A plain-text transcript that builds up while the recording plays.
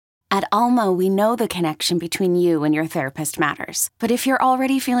At Alma, we know the connection between you and your therapist matters. But if you're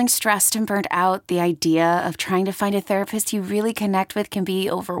already feeling stressed and burnt out, the idea of trying to find a therapist you really connect with can be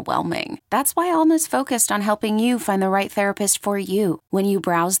overwhelming. That's why Alma's focused on helping you find the right therapist for you. When you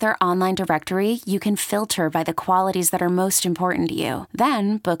browse their online directory, you can filter by the qualities that are most important to you.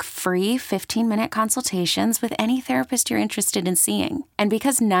 Then book free 15-minute consultations with any therapist you're interested in seeing. And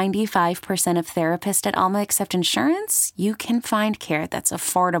because 95% of therapists at Alma accept insurance, you can find care that's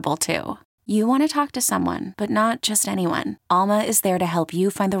affordable too. You want to talk to someone, but not just anyone. Alma is there to help you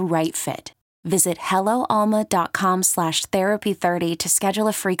find the right fit. Visit helloalma.com/therapy30 to schedule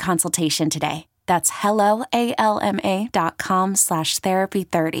a free consultation today. That's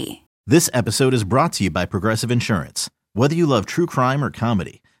helloalma.com/therapy30. This episode is brought to you by Progressive Insurance. Whether you love true crime or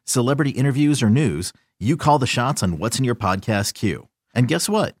comedy, celebrity interviews or news, you call the shots on what's in your podcast queue. And guess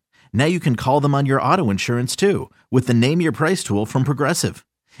what? Now you can call them on your auto insurance too with the Name Your Price tool from Progressive.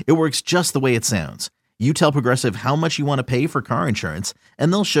 It works just the way it sounds. You tell Progressive how much you want to pay for car insurance,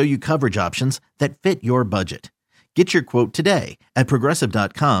 and they'll show you coverage options that fit your budget. Get your quote today at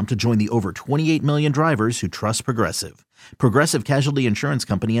Progressive.com to join the over 28 million drivers who trust Progressive. Progressive Casualty Insurance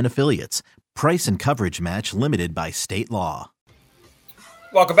Company and Affiliates. Price and coverage match limited by state law.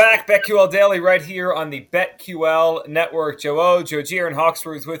 Welcome back. BetQL Daily right here on the BetQL Network. Joe O, Joe G, and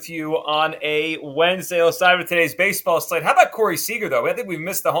Hawksworth with you on a Wednesday. Let's dive into today's baseball slate. How about Corey Seager, though? I think we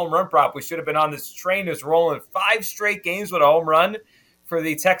missed the home run prop. We should have been on this train that's rolling 5 straight games with a home run for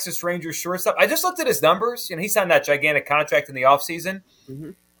the Texas Rangers shortstop. I just looked at his numbers. He signed that gigantic contract in the offseason. Mm-hmm.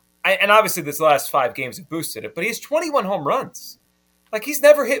 And obviously this last 5 games have boosted it, but he has 21 home runs. Like, he's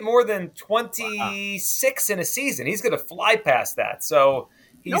never hit more than 26 in a season. He's going to fly past that. So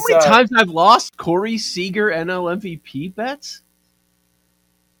you know how many times I've lost Corey Seager NL MVP bets?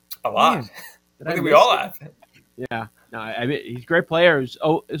 A lot. I think we all have. Yeah. No, I mean, he's a great player. It's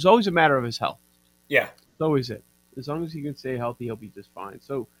always a matter of his health. Yeah. It's always it. As long as he can stay healthy, he'll be just fine.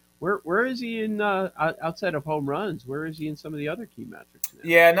 So where is he in outside of home runs? Where is he in some of the other key metrics now?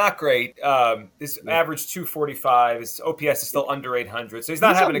 Yeah, not great. His average 245. His OPS is still under 800, so he's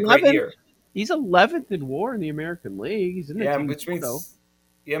not having a great year. He's 11th in WAR in the American League. He's in the team which means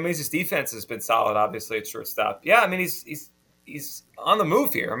his defense has been solid, obviously, at shortstop. Yeah, I mean, he's on the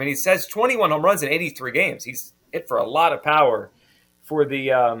move here. I mean, he says 21 home runs in 83 games. He's hit for a lot of power for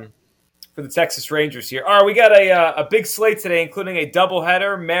the Texas Rangers here. All right, we got a big slate today, including a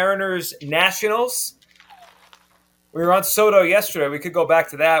doubleheader, Mariners-Nationals. We were on Soto yesterday. We could go back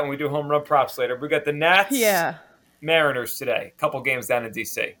to that when we do home run props later. We got the Nats, Mariners today. A couple games down in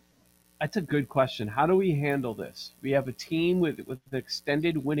D.C. That's a good question. How do we handle this? We have a team with an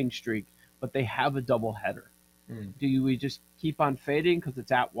extended winning streak, but they have a doubleheader. Do we just keep on fading because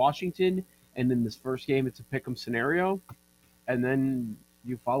it's at Washington, and in this first game it's a pick'em scenario, and then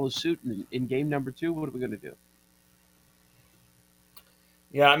you follow suit in game number 2? What are we going to do?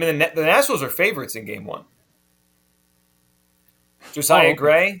 Yeah, I mean, the Nationals are favorites in game 1. Josiah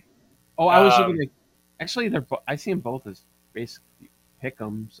Gray. Oh, I was looking at – actually, I see them both as basically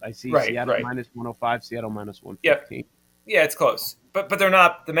pick'ems. I see Seattle minus 105, Seattle minus 115. Yeah, it's close. But they're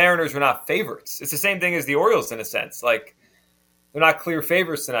not – the Mariners are not favorites. It's the same thing as the Orioles in a sense. Like, they're not clear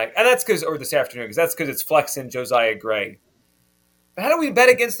favorites tonight. And that's because – or this afternoon, because that's because it's flexing Josiah Gray. But how do we bet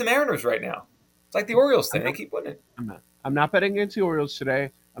against the Mariners right now? It's like the Orioles thing. They keep winning. I'm not betting against the Orioles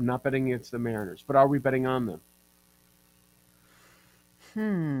today. I'm not betting against the Mariners. But are we betting on them?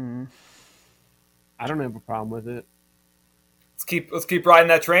 I don't have a problem with it. Let's keep riding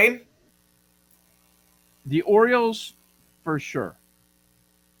that train. The Orioles, for sure.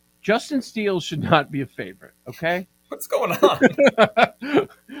 Justin Steele should not be a favorite, okay? What's going on?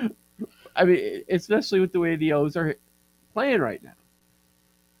 I mean, especially with the way the O's are playing right now.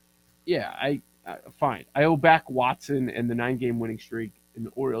 Yeah, fine. I owe back Watson and the 9-game winning streak in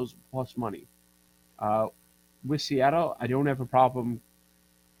the Orioles plus money. With Seattle, I don't have a problem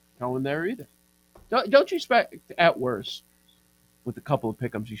going there either. Don't you expect, at worst, with a couple of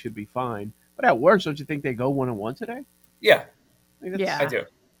pick'ems, you should be fine. But at worst, don't you think they go 1-1 today? Yeah. I do.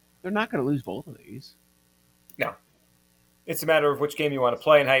 They're not going to lose both of these. No. It's a matter of which game you want to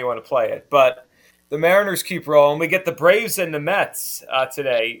play and how you want to play it. But the Mariners keep rolling. We get the Braves and the Mets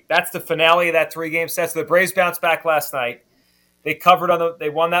today. That's the finale of that 3-game set. So the Braves bounced back last night. They they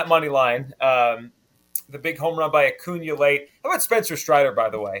won that money line. The big home run by Acuna late. How about Spencer Strider, by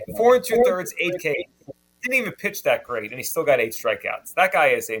the way? 4 2/3, 8 Ks. Didn't even pitch that great, and he still got 8 strikeouts. That guy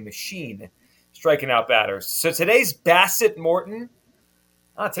is a machine striking out batters. So today's Bassett Morton.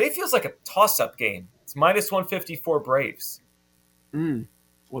 Today feels like a toss-up game. It's minus 154 Braves.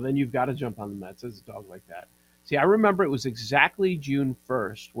 Well, then you've got to jump on the Mets as a dog like that. See, I remember it was exactly June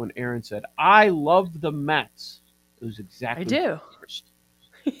 1st when Aaron said, I love the Mets. It was exactly I do. June 1st.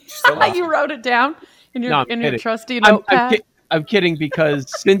 Still love You wrote it down in your No, I'm in your kidding. trusty I'm notepad. I'm kidding because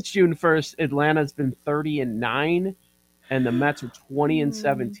since June 1st, Atlanta's been 30-9 and the Mets are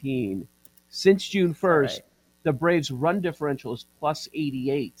 20-17. Since June 1st, right. the Braves' run differential is plus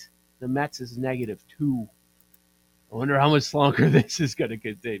 88. The Mets is -2. I wonder how much longer this is going to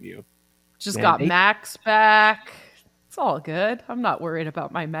continue. Just Man, got they- Max back. It's all good. I'm not worried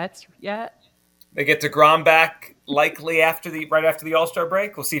about my Mets yet. They get DeGrom back likely right after the All-Star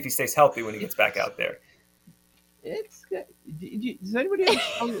break. We'll see if he stays healthy when he gets back out there. Does anybody have a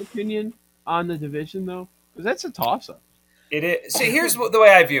strong opinion on the division, though? Because that's a toss-up. It is. So here's the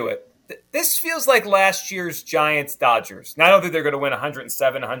way I view it. This feels like last year's Giants-Dodgers. Now, I don't think they're going to win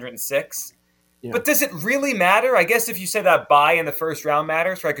 107, 106. Yeah. But does it really matter? I guess if you say that bye in the first round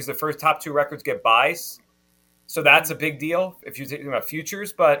matters, right? Because the first top two records get byes. So that's a big deal if you're thinking about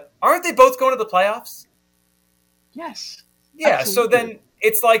futures. But aren't they both going to the playoffs? Yes. Yeah, Absolutely. so then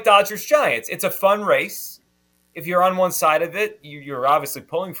it's like Dodgers-Giants. It's a fun race. If you're on one side of it, you're obviously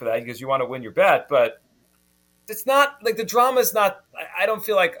pulling for that because you want to win your bet. But it's not like the drama's not – I don't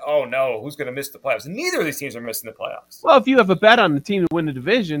feel like, oh, no, who's going to miss the playoffs? Neither of these teams are missing the playoffs. Well, if you have a bet on the team to win the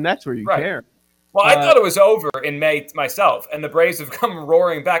division, that's where you Right. care. Well, I thought it was over in May myself, and the Braves have come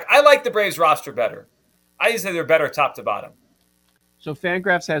roaring back. I like the Braves roster better. I just say they're better top to bottom. So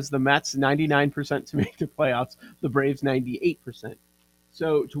Fangraphs has the Mets 99% to make the playoffs, the Braves 98%.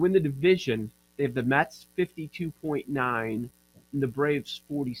 So to win the division, they have the Mets 52.9 and the Braves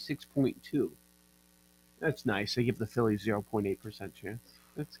 46.2. That's nice. They give the Phillies 0.8% chance.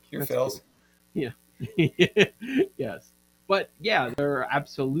 That's Phils. Cool. Yeah. Yes. But yeah, they're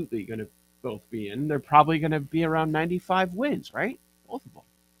absolutely going to both be in. They're probably going to be around 95 wins, right? Both of them.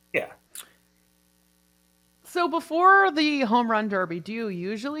 Yeah. So before the home run derby, do you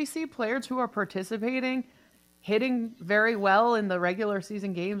usually see players who are participating hitting very well in the regular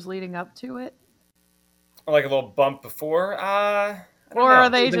season games leading up to it? Or like a little bump before? I don't Or know. are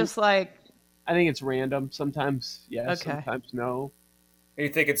they just like, I think it's random. Sometimes yes, Okay. Sometimes no. Are you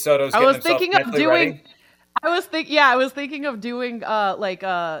thinking Soto's I getting was himself thinking of mentally doing ready? I was thinking of doing like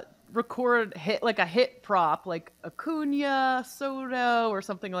a record hit, like a hit prop, like Acuna, Soto, or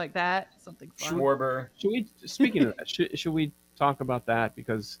something like that. Something fun. Schwarber. Speaking of that, should we talk about that?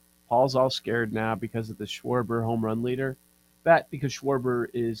 Because Paul's all scared now because of the Schwarber home run leader bet, because Schwarber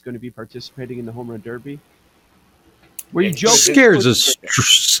is going to be participating in the home run derby. Were you Yeah, joking?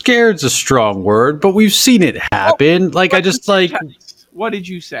 Scared's a strong word, but we've seen it happen. What did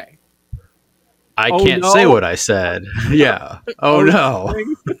you say? I Oh, can't no? say what I said. Yeah. Oh no.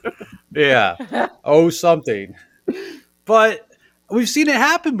 Yeah. Oh something. But we've seen it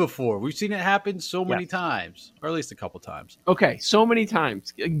happen before. We've seen it happen so many times, or at least a couple times. Okay, so many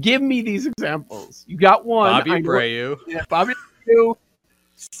times. Give me these examples. You got one. Bobby I know- Abreu. Yeah, Bobby Abreu,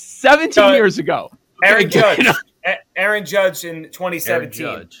 17 years ago. Aaron Okay, Judge. Aaron Judge in 2017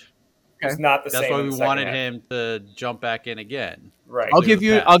 Aaron Judge. was not the That's same. why in we the second wanted half. him to jump back in again. Right. I'll Clear give the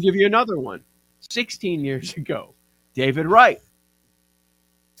you. path. I'll give you another one. 16 years ago, David Wright.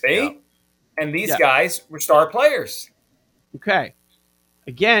 See? Yeah. And these Yeah. guys were star players. Okay.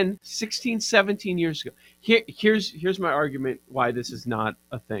 Again, 16, 17 years ago. Here's my argument why this is not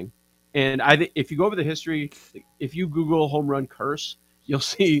a thing. And if you go over the history, if you Google home run curse, you'll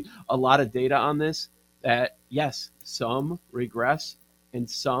see a lot of data on this. That yes, some regress and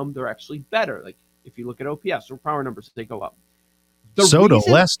some they're actually better. Like if you look at OPS or power numbers, they go up. The Soto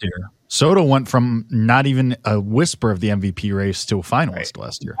reason- last year. Soto went from not even a whisper of the MVP race to a finalist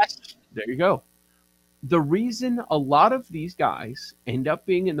last year. There you go. The reason a lot of these guys end up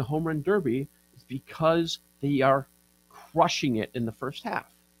being in the home run derby is because they are crushing it in the first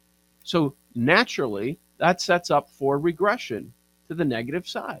half. So naturally, that sets up for regression to the negative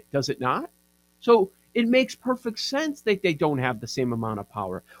side, does it not? So it makes perfect sense that they don't have the same amount of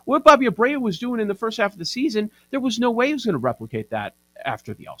power. What Bobby Abreu was doing in the first half of the season, there was no way he was going to replicate that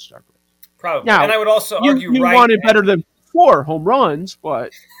after the All-Star break. Probably. Now, and I would also You argue wanted better than 4 home runs,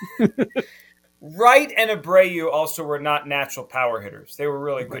 but Wright and Abreu also were not natural power hitters. They were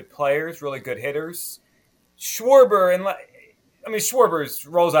really good players, really good hitters. Schwarber, Schwarber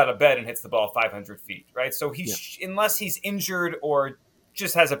rolls out of bed and hits the ball 500 feet, right? So unless he's injured or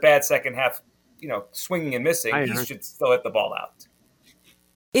just has a bad second half, swinging and missing, he should still hit the ball out.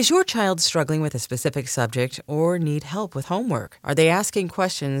 Is your child struggling with a specific subject or need help with homework? Are they asking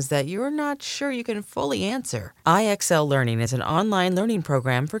questions that you're not sure you can fully answer? IXL Learning is an online learning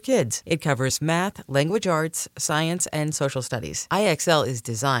program for kids. It covers math, language arts, science, and social studies. IXL is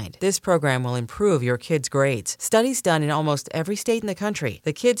designed. This program will improve your kids' grades. Studies done in almost every state in the country.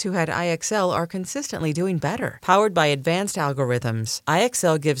 The kids who had IXL are consistently doing better. Powered by advanced algorithms,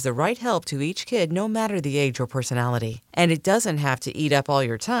 IXL gives the right help to each kid no matter the age or personality. And it doesn't have to eat up all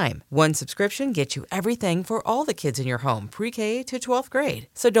your time. One subscription gets you everything for all the kids in your home, pre-K to 12th grade.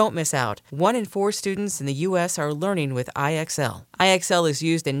 So don't miss out. 1 in 4 students in the U.S. are learning with IXL. IXL is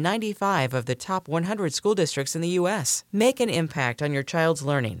used in 95 of the top 100 school districts in the U.S. Make an impact on your child's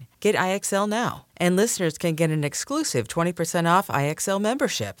learning. Get IXL now. And listeners can get an exclusive 20% off IXL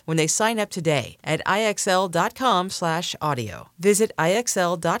membership when they sign up today at IXL.com/audio. Visit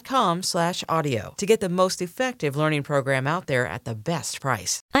IXL.com/audio to get the most effective learning program out there at the best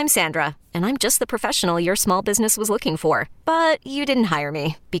price. I'm Sandra, and I'm just the professional your small business was looking for. But you didn't hire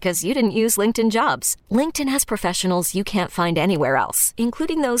me because you didn't use LinkedIn Jobs. LinkedIn has professionals you can't find anywhere else,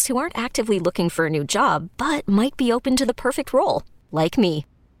 including those who aren't actively looking for a new job, but might be open to the perfect role, like me.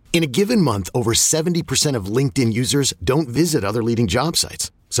 In a given month, over 70% of LinkedIn users don't visit other leading job sites.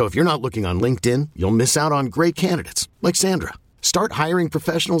 So if you're not looking on LinkedIn, you'll miss out on great candidates like Sandra. Start hiring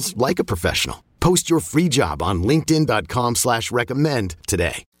professionals like a professional. Post your free job on linkedin.com/recommend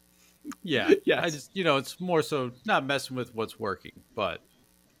today. Yeah. Yes. I just, it's more so not messing with what's working, but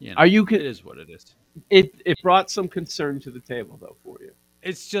it is what it is. It brought some concern to the table though for you.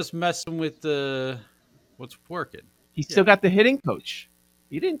 It's just messing with what's working. He's still got the hitting coach.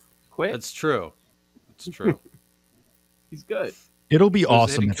 He didn't quit. That's true. It's true. He's good. It'll be There's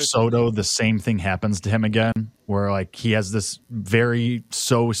awesome if Soto, the same thing happens to him again, where like he has this very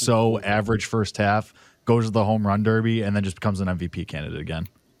so-so average first half, goes to the home run derby, and then just becomes an MVP candidate again.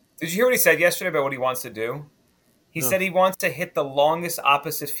 Did you hear what he said yesterday about what he wants to do? He said he wants to hit the longest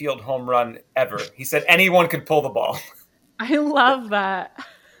opposite field home run ever. He said anyone could pull the ball. I love that.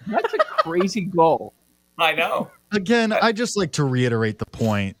 That's a crazy goal. I know. Again, I just like to reiterate the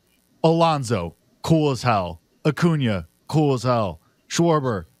point. Alonso, cool as hell. Acuna, cool as hell.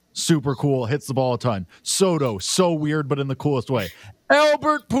 Schwarber, super cool, hits the ball a ton. Soto, so weird, but in the coolest way.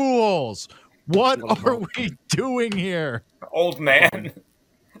 Albert Pujols, what are we doing here? Old man.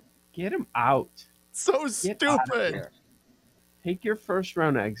 Get him out. So Get stupid. out of here. Take your first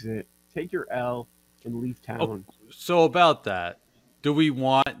round exit, take your L, and leave town. Oh, so about that, do we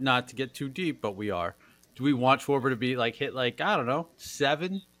want, not to get too deep, but we are, do we want Schwarber to be hit I don't know,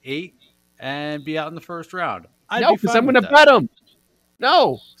 7, 8, and be out in the first round? No, because I'm going to bet him.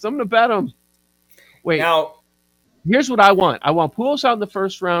 No, because I'm going to bet him. Wait. Now, here's what I want. I want Pujols out in the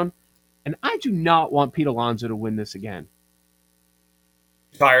first round, and I do not want Pete Alonso to win this again.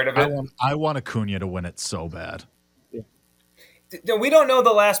 Tired of it? I want Acuna to win it so bad. No, we don't know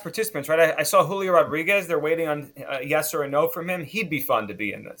the last participants, right? I saw Julio Rodriguez. They're waiting on a yes or a no from him. He'd be fun to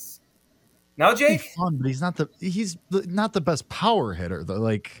be in this. No, Jake? He's fun, but he's not the best power hitter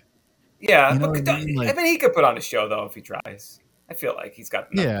though. Yeah, you know but I mean? he could put on a show though if he tries. I feel like he's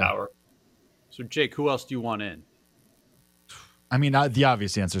got enough power. So Jake, who else do you want in? I mean, the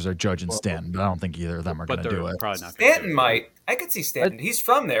obvious answers are Judge and Stanton, but I don't think either of them are going to do it. Probably not. Stanton might. I could see Stanton. He's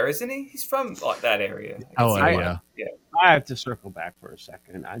from there, isn't he? He's from that area. Yeah. I have to circle back for a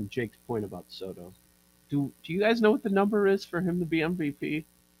second on Jake's point about Soto. Do you guys know what the number is for him to be MVP?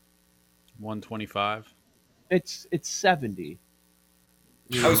 125. It's 70.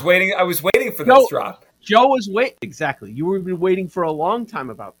 I was waiting for this drop. Joe was waiting. Exactly. You were been waiting for a long time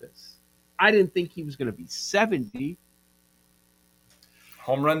about this. I didn't think he was going to be 70.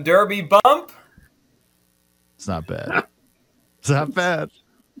 Home run derby bump. It's not bad. It's not bad.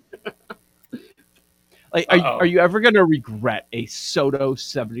 Are you ever going to regret a Soto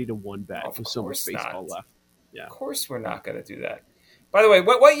 70-1 bet with so much baseball left? Yeah. Of course we're not going to do that. By the way,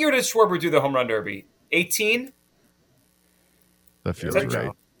 what year did Schwarber do the home run derby? 18? That feels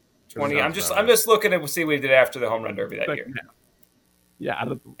right. 20. I'm just looking to see what he did after the home run derby that year.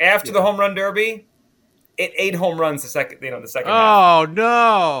 Yeah. After the home run derby, 8 home runs the second half. Oh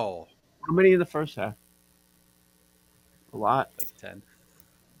no! How many in the first half? A lot. Like 10.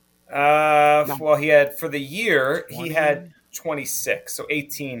 Well, he had for the year 20? He had 26, so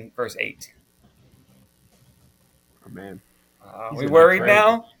 18 versus 8. Oh man, we worried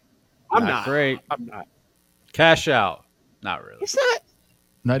now? I'm not great. I'm not. Cash out? Not really. It's not.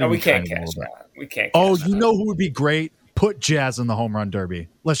 No, we can't cash out. We can't. Oh, you know who would be great? Put Jazz in the home run derby.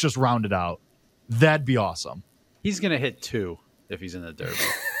 Let's just round it out. That'd be awesome. He's gonna hit 2 if he's in the derby.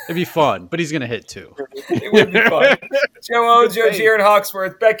 It'd be fun, but he's going to hit 2. It would be fun. Joe O, Joe Gier, and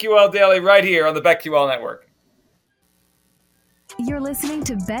Hawksworth, BetQL Daily right here on the BetQL Network. You're listening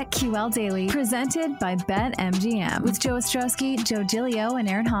to BetQL Daily, presented by BetMGM, with Joe Ostrowski, Joe Giglio, and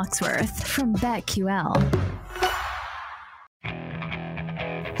Aaron Hawksworth from BetQL.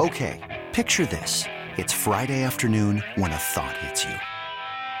 Okay, picture this. It's Friday afternoon when a thought hits you.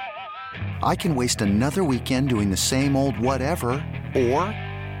 I can waste another weekend doing the same old whatever, or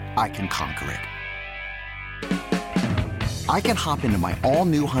I can conquer it. I can hop into my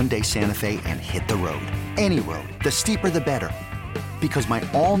all-new Hyundai Santa Fe and hit the road. Any road. The steeper, the better. Because my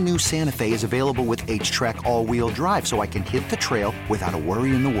all-new Santa Fe is available with H-Track all-wheel drive, so I can hit the trail without a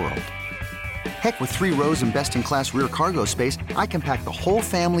worry in the world. Heck, with 3 rows and best-in-class rear cargo space, I can pack the whole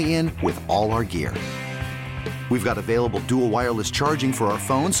family in with all our gear. We've got available dual wireless charging for our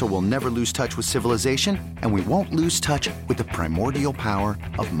phones, so we'll never lose touch with civilization, and we won't lose touch with the primordial power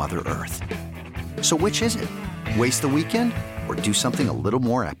of Mother Earth. So which is it? Waste the weekend or do something a little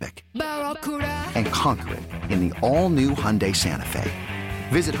more epic? And conquer it in the all-new Hyundai Santa Fe.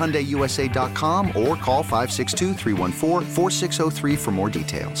 Visit HyundaiUSA.com or call 562-314-4603 for more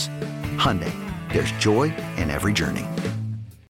details. Hyundai, there's joy in every journey.